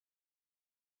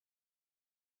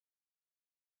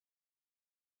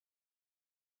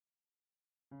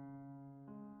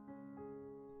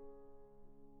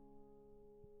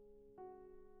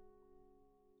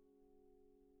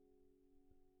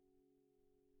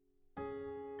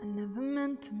never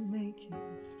meant to make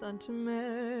it such a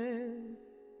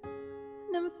mess.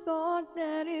 Never thought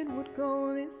that it would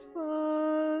go this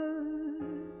far.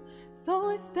 So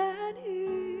I stand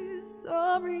here,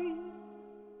 sorry,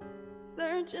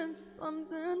 searching for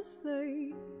something to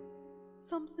say,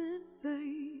 something to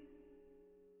say.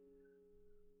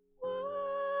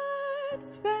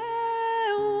 Words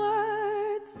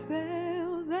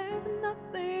fail, there's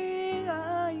nothing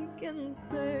I can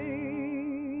say.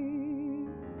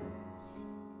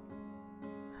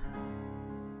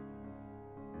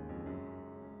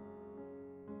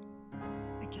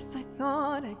 I guess I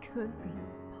thought I could be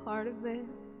part of this.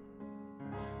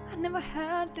 I never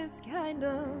had this kind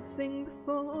of thing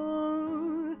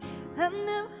before. I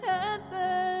never had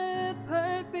that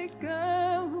perfect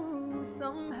girl who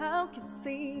somehow could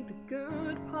see the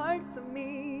good parts of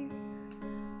me.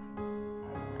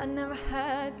 I never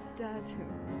had the dad who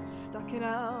stuck it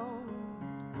out.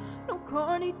 No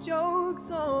corny jokes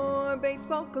or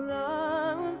baseball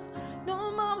gloves.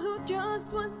 No mom who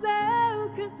just was there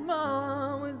 'cause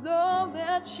mom was all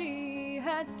that she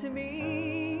had to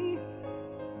be.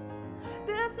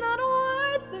 There's not a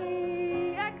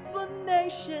worthy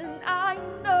explanation, I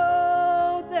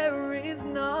know there is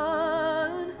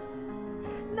none.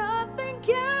 Nothing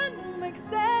can make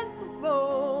sense of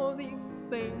all these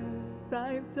things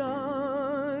I've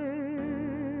done.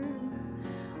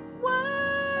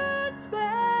 Words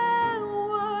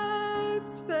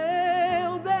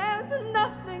fail, there's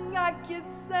nothing I can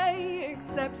say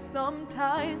except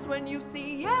sometimes when you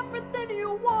see everything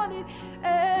you wanted,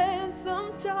 and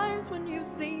sometimes when you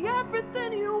see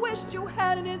everything you wished you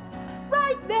had, and it's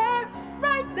right there,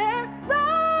 right there,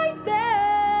 right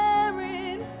there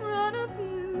in front of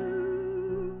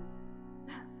you,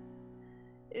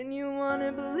 and you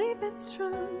wanna believe it's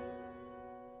true,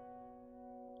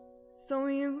 so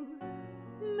you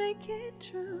make it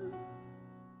true.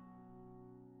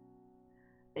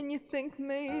 And you think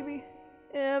maybe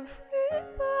everybody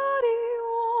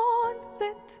wants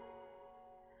it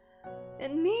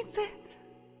and needs it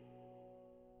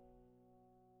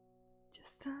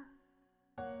just a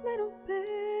little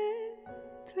bit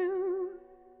too.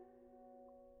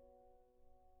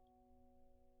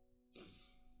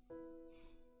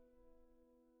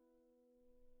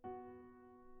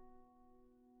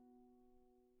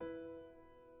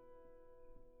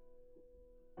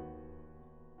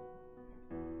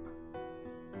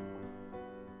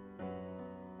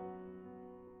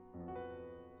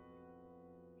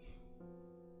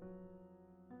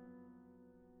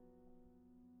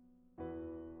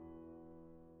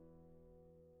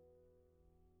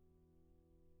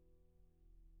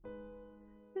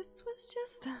 This was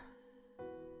just a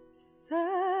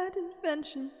sad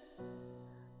invention.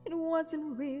 It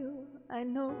wasn't real, I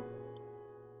know,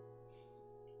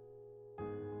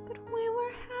 but we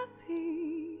were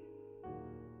happy.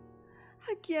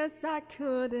 I guess I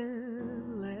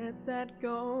couldn't let that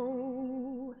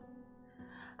go.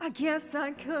 I guess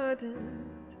I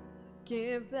couldn't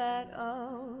give that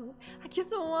up. I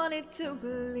guess I wanted to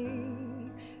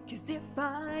believe, 'cause if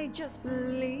I just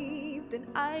believe, then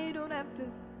I don't have to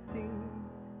see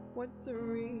what's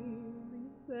really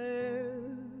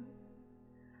there.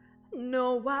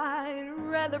 No, I'd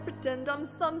rather pretend I'm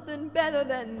something better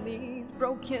than these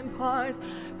broken parts.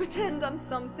 Pretend I'm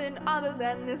something other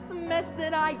than this mess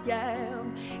that I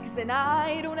am. 'Cause then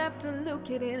I don't have to look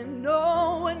at it, and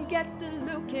no one gets to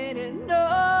look at it.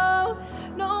 No,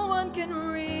 no one can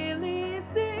really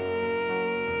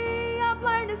see. I've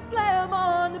learned to slam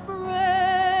on the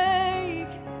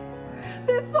brake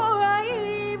before I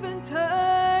even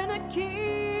turn a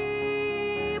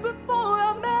key. Before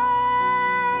I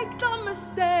make the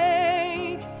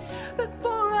mistake,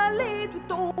 before I lead with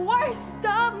the worst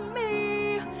of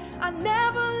me, I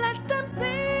never let them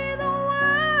see the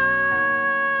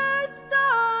worst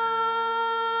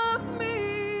of me.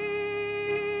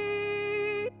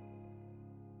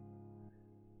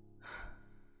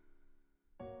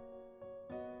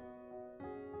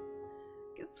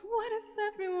 'Cause what if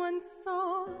everyone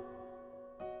saw?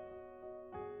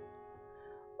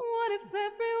 What if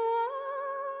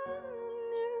everyone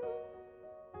knew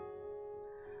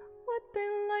what they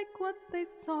like, what they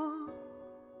saw,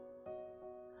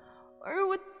 or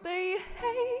what they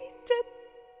hated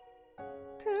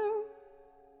too?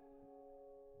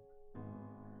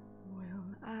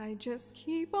 Will I just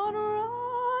keep on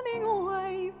running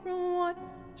away from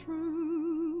what's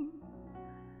true?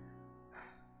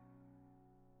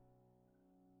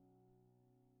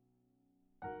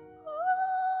 All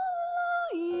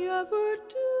I ever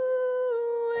do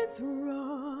is wrong.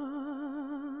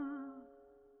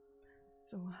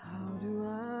 So how do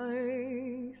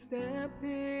I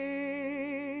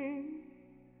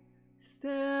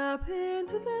step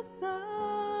into the sun,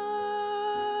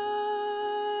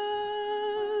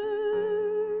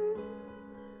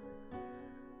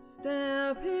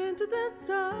 step into the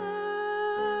sun.